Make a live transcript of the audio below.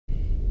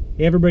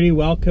Hey everybody,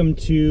 welcome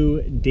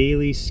to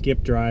Daily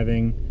Skip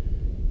Driving.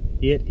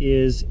 It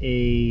is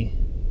a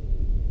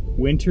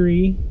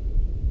wintry,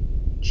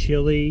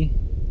 chilly,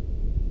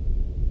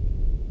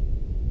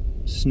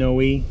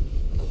 snowy,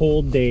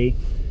 cold day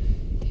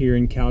here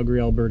in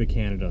Calgary, Alberta,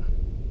 Canada.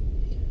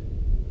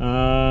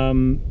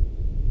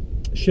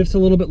 Shift's a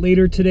little bit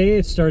later today.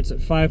 It starts at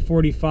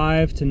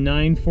 5:45 to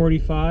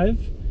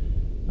 9:45.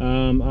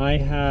 I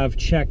have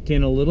checked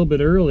in a little bit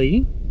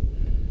early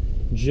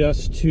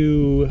just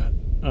to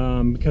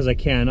because I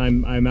can.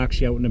 I'm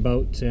actually out and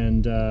about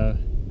and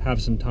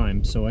have some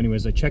time. So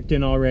anyways, I checked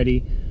in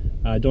already.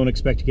 Don't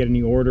expect to get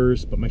any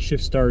orders, but my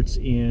shift starts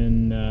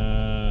in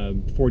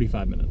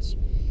 45 minutes.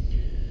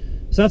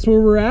 So that's where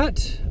we're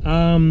at.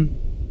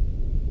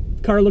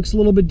 Car looks a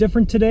little bit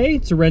different today.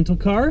 It's a rental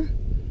car.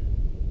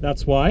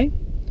 That's why.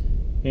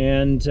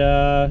 And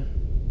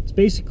that's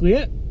basically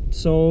it.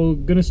 So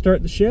gonna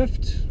start the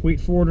shift, wait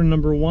for order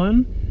number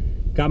 1.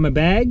 Got my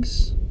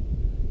bags,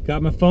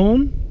 got my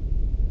phone,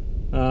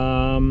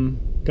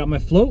 got my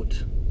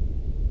float.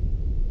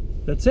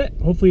 That's it.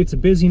 Hopefully it's a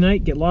busy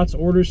night, get lots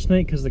of orders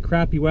tonight because of the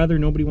crappy weather,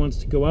 nobody wants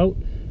to go out.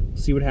 We'll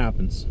see what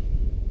happens.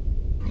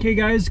 Okay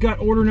guys, got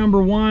order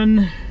number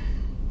 1.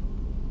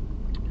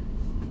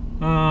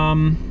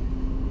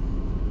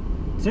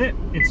 That's it.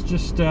 It's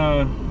just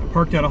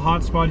parked at a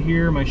hotspot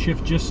here. My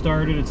shift just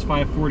started. It's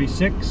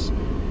 5:46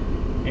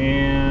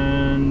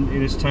 and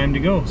it is time to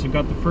go. So I've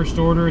got the first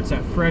order. It's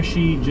at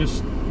Freshie,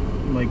 just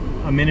like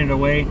a minute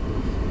away.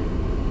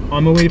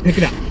 On my way to pick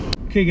it up.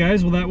 Okay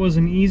guys, well that was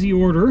an easy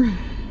order.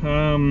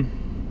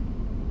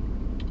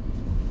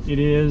 It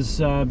is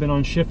been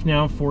on shift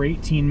now for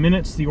 18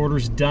 minutes. The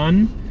order's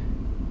done.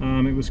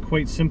 It was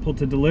quite simple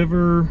to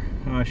deliver.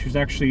 She was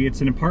actually,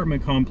 it's an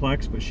apartment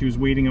complex, but she was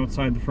waiting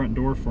outside the front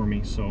door for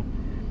me, so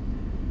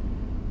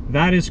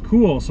that is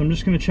cool. So I'm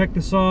just going to check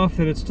this off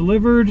that it's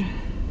delivered.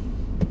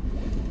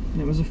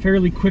 And it was a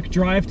fairly quick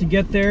drive to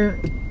get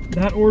there.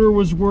 That order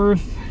was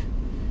worth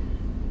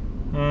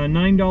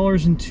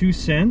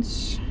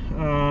 $9.02.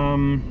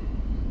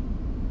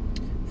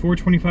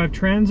 $4.25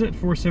 transit,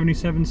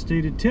 $4.77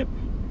 stated tip.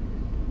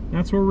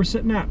 That's where we're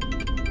sitting at.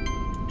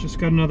 Just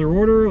got another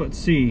order. Let's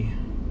see.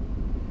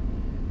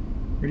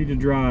 Ready to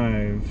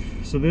drive.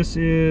 So this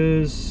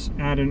is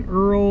at an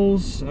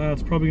Earl's.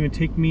 It's probably going to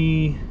take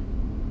me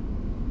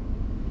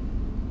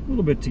a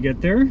little bit to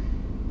get there.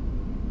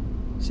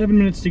 7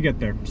 minutes to get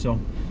there. So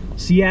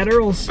see you at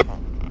Earl's.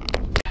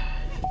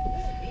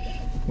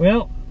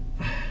 Well,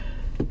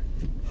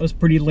 that was a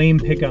pretty lame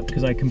pickup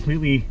because I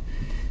completely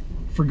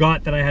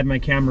forgot that I had my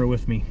camera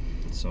with me.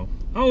 So,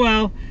 oh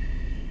well.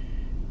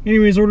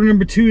 Anyways, order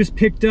number 2 is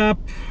picked up,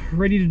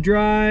 ready to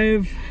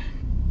drive.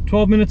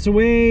 12 minutes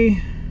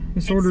away.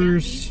 This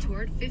order's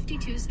toward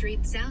 52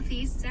 Street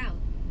Southeast South.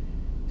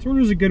 This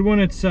order's a good one.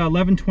 It's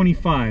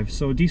 11:25,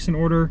 so a decent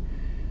order.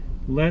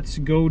 Let's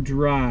go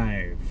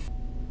drive.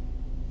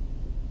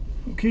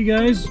 Okay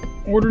guys,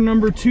 order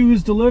number 2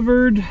 is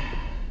delivered.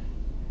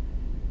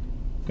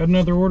 Got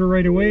another order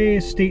right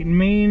away, State and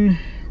Main,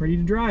 ready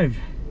to drive.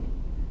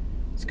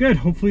 It's good,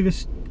 hopefully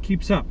this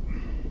keeps up.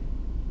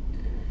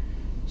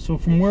 So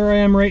from where I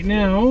am right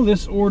now,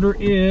 this order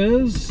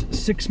is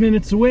 6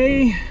 minutes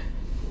away.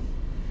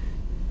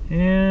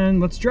 And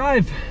let's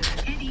drive.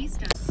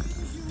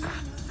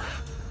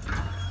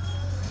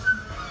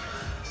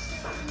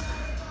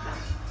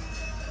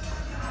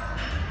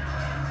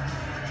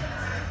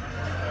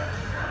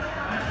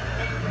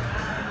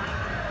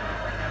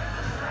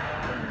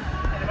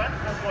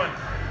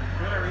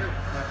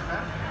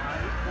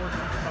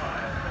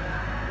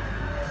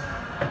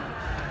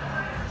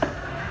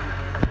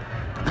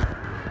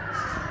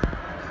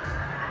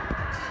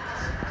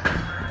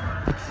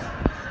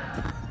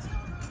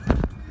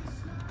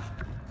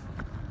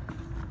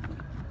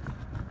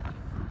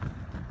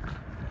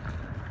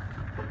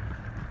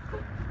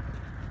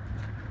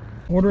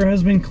 Order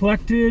has been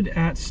collected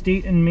at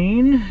State and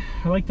Main.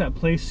 I like that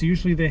place.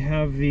 Usually they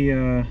have the,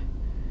 I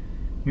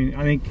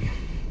think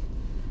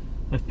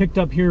I've picked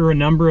up here a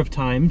number of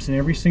times, and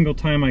every single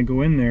time I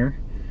go in there,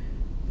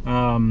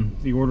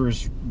 the order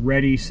is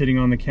ready, sitting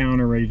on the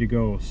counter, ready to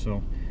go.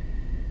 So,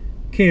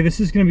 okay, this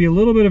is going to be a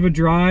little bit of a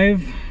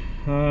drive.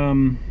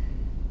 Yeah,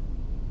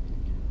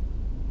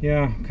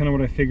 kind of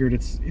what I figured.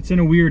 It's in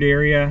a weird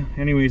area.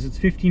 Anyways, it's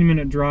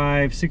 15-minute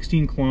drive,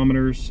 16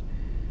 kilometers.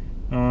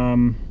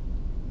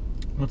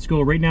 Let's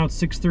go. Right now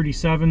it's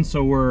 6:37,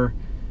 so we're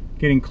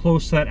getting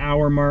close to that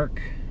hour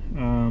mark.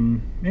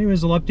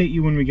 Anyways, I'll update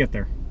you when we get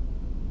there.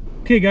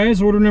 Okay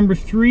guys, order number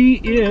 3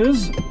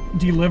 is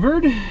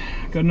delivered.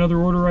 Got another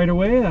order right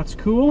away, that's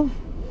cool.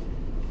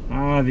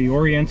 The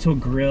Oriental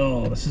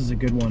Grill, this is a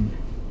good one.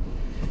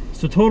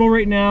 So total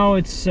right now,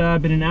 it's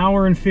been an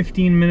hour and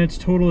 15 minutes.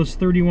 Total is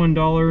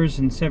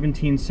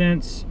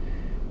 $31.17.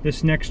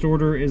 This next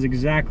order is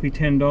exactly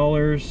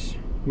 $10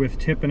 with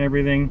tip and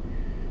everything.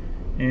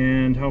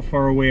 And how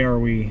far away are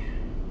we?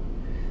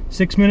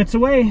 6 minutes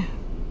away.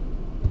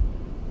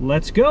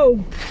 Let's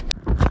go.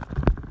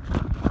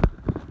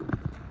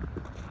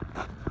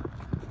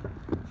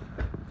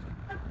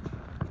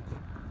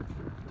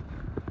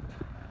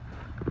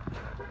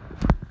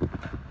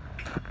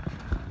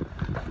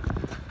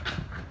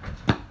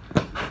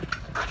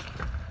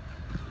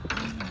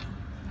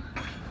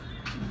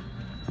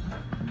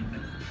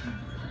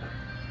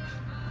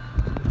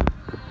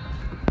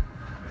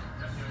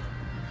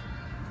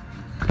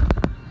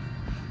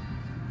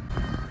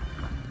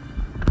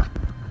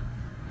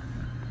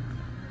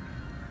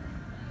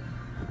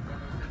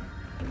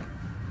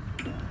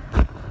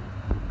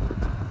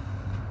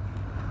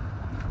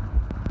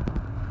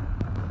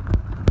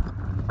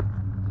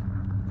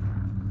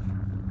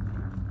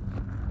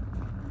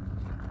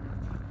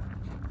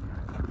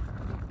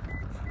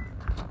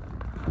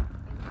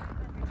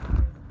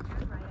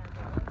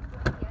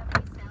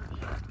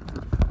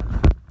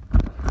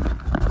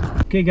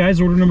 Okay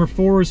guys, order number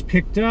 4 is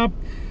picked up.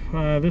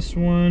 This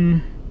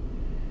one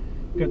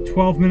got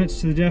 12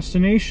 minutes to the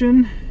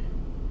destination.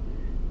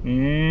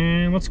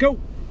 And let's go.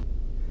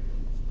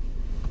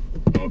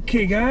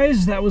 Okay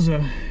guys, that was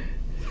a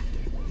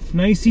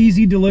nice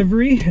easy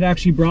delivery. It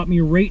actually brought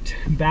me right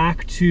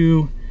back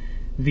to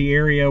the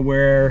area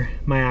where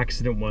my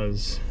accident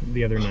was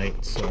the other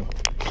night. So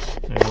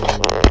I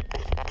will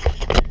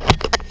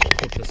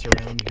flip this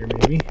around here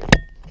maybe.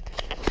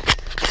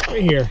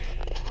 Right here.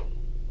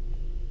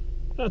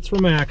 That's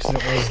where my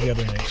accident was the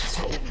other night.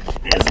 So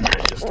isn't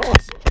that just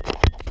awesome?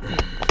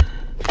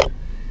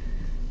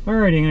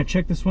 Alright, I'm gonna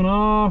check this one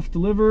off.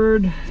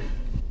 Delivered.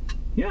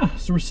 Yeah,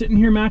 so we're sitting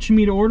here matching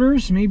meat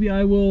orders. Maybe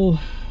I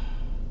will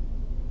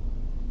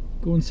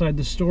go inside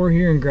the store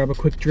here and grab a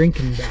quick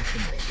drink and back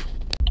in.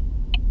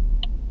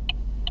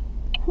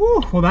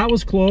 Whew, well that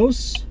was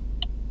close.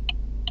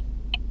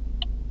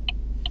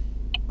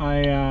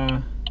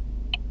 I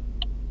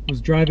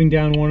was driving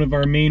down one of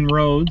our main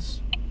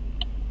roads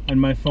and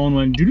my phone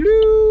went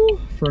doo-doo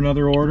for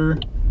another order.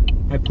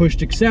 I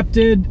pushed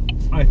accepted.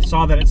 I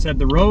saw that it said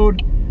the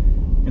road,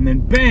 and then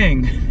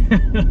bang!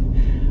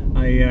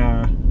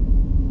 I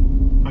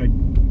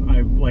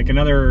like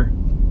another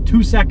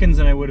 2 seconds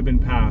and I would have been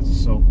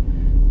passed. So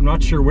I'm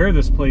not sure where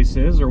this place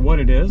is or what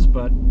it is,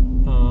 but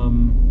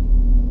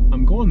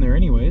I'm going there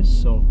anyways.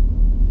 So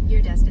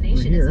your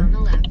destination is on the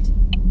left.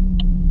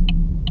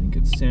 I think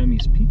it's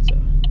Sammy's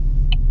Pizza.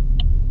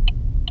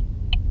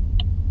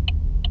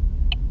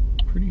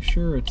 Pretty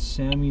sure it's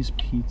Sammy's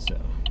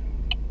Pizza.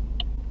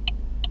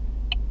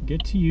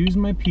 Get to use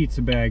my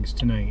pizza bags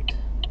tonight.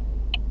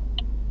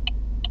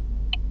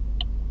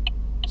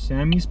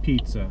 Sammy's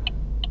Pizza.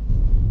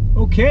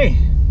 Okay.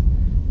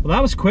 Well,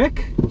 that was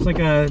quick. It's like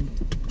a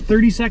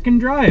 30-second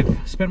drive.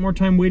 Spent more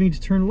time waiting to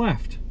turn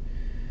left.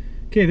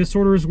 Okay, this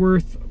order is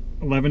worth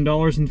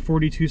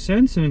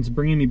 $11.42 and it's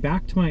bringing me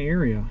back to my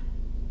area.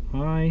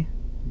 I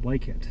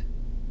like it.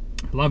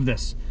 I love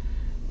this.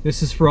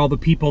 This is for all the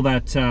people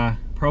that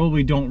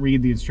probably don't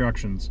read the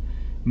instructions.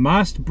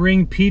 Must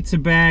bring pizza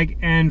bag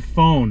and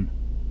phone.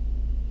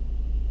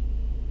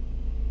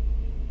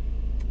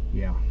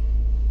 Yeah.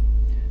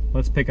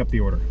 Let's pick up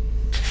the order.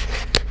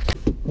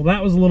 Well,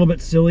 that was a little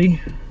bit silly.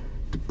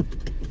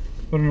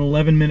 About an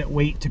 11-minute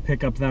wait to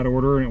pick up that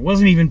order, and it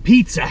wasn't even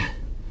pizza.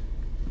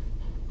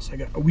 So I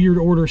got a weird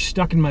order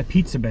stuck in my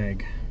pizza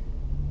bag.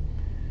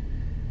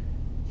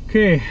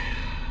 Okay,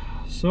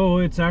 so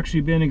it's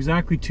actually been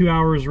exactly 2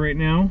 hours right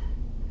now,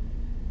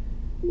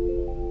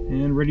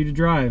 and ready to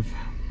drive.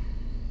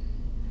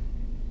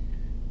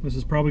 This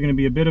is probably going to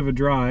be a bit of a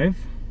drive.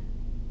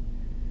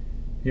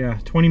 Yeah,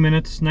 20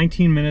 minutes,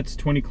 19 minutes,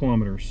 20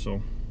 kilometers,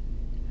 so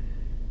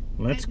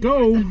let's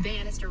go.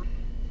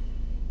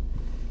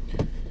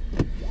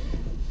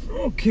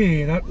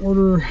 Okay, that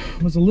order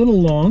was a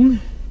little long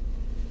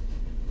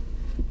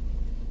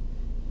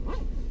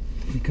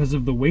because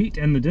of the weight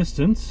and the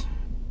distance.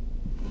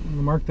 I'm going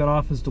to mark that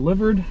off as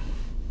delivered.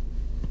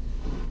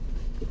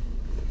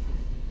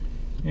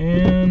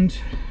 And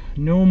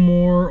no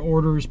more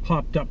orders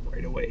popped up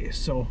right away.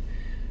 So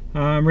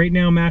right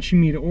now matching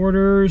me to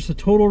orders. The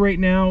total right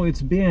now,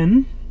 it's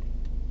been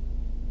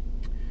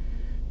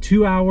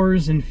 2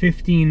 hours and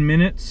 15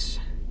 minutes.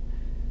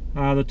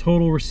 The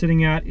total we're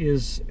sitting at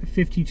is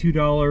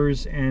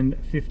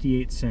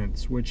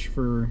 $52.58, which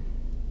for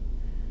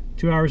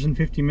 2 hours and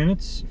 15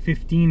 minutes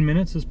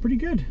is pretty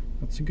good.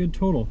 That's a good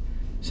total.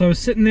 So I was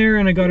sitting there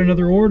and I got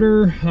another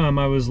order.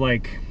 I was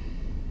like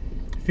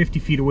 50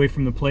 feet away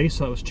from the place,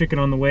 so that was chicken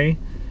on the way.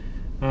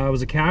 It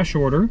was a cash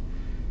order,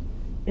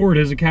 or it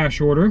is a cash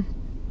order.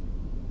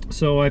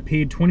 So I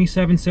paid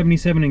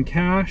 $27.77 in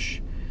cash.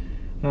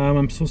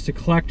 I'm supposed to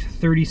collect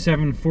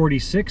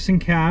 $37.46 in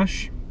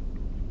cash,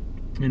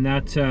 and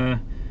that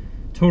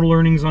total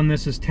earnings on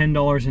this is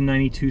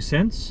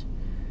 $10.92,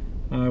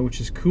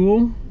 which is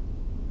cool.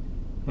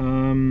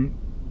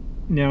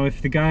 Now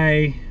if the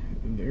guy,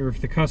 or if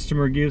the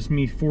customer gives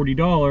me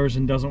 $40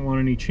 and doesn't want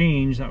any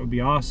change, that would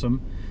be awesome,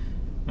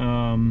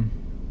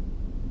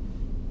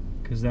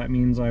 because that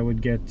means I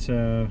would get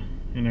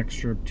an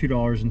extra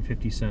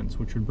 $2.50,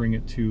 which would bring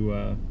it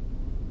to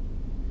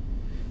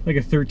like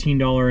a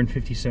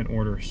 $13.50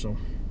 order. So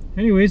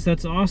anyways,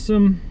 that's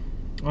awesome.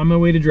 On my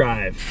way to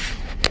drive.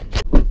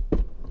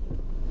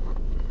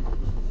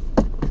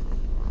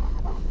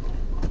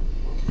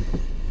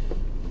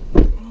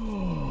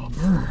 Oh,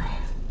 brr.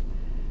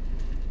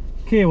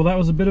 Okay, well that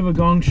was a bit of a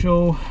gong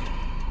show.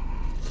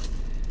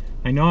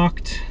 I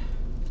knocked,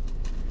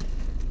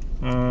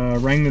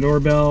 rang the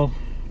doorbell,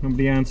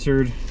 nobody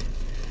answered,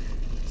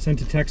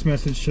 sent a text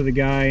message to the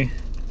guy,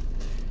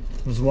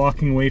 was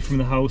walking away from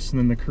the house, and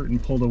then the curtain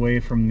pulled away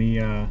from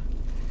the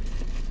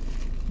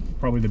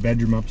probably the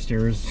bedroom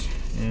upstairs,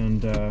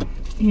 and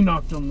he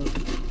knocked on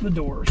the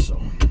door.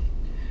 So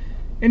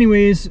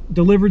anyways,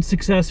 delivered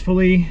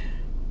successfully.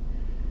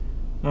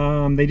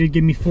 They did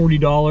give me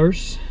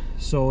 $40,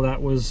 so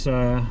that was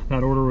that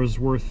order was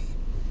worth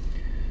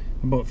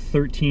about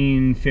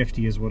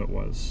 $13.50 is what it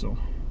was. So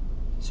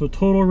So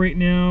total right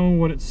now,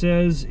 what it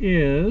says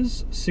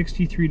is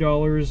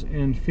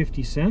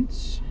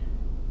 $63.50,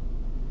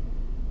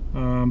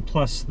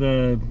 plus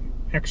the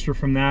extra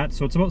from that.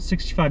 So it's about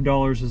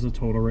 $65 as a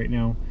total right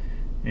now.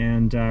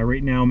 And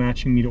right now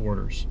matching me to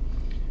orders.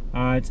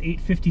 It's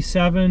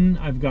 8:57.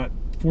 I've got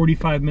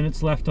 45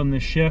 minutes left on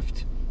this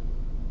shift.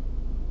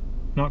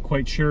 Not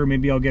quite sure.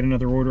 Maybe I'll get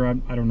another order.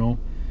 I don't know.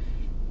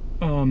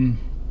 I'm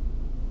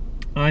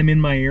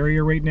in my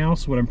area right now,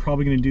 so what I'm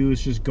probably going to do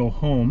is just go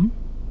home.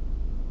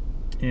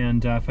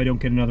 And if I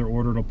don't get another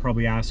order, it'll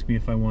probably ask me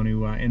if I want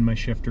to end my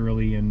shift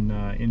early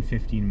in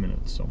 15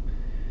 minutes. So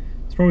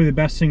it's probably the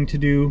best thing to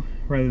do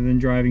rather than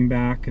driving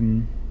back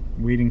and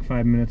waiting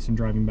 5 minutes and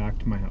driving back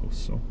to my house.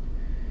 So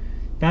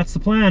that's the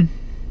plan.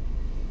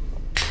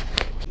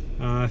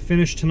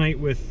 Finished tonight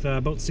with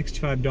about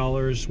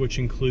 $65, which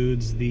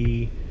includes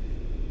the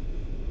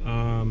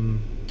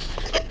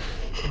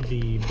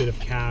bit of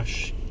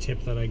cash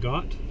tip that I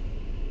got.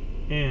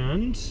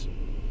 And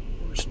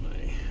where's my...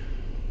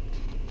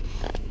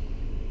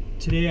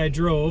 Today I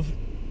drove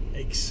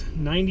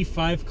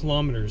 95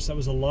 kilometers. That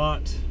was a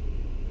lot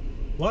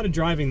of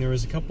driving. There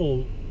was a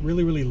couple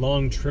really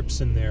long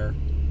trips in there.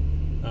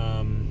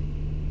 I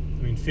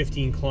mean,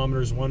 15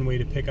 kilometers one way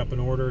to pick up an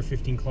order,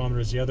 15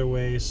 kilometers the other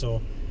way,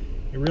 so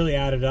it really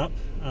added up.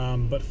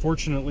 But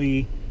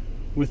fortunately,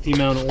 with the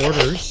amount of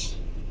orders,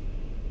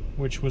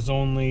 which was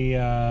only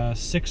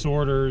 6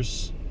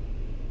 orders,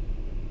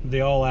 they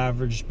all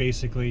averaged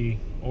basically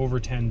over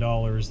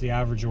 $10. The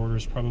average order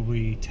is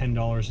probably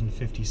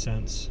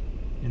 $10.50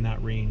 in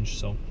that range.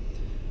 So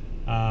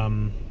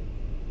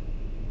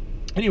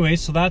anyway,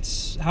 so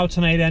that's how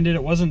tonight ended.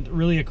 It wasn't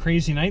really a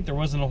crazy night. There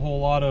wasn't a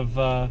whole lot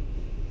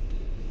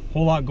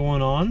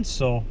going on.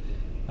 So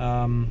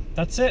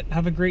that's it.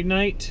 Have a great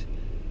night.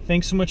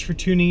 Thanks so much for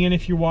tuning in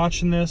if you're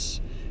watching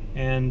this.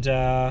 And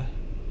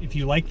if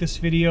you like this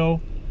video,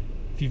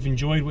 if you've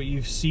enjoyed what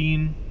you've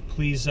seen,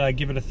 please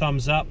give it a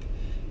thumbs up.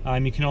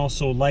 You can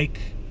also like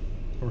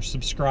or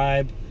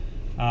subscribe,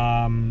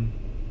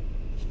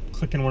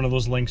 clicking one of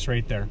those links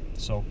right there.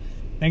 So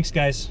thanks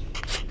guys.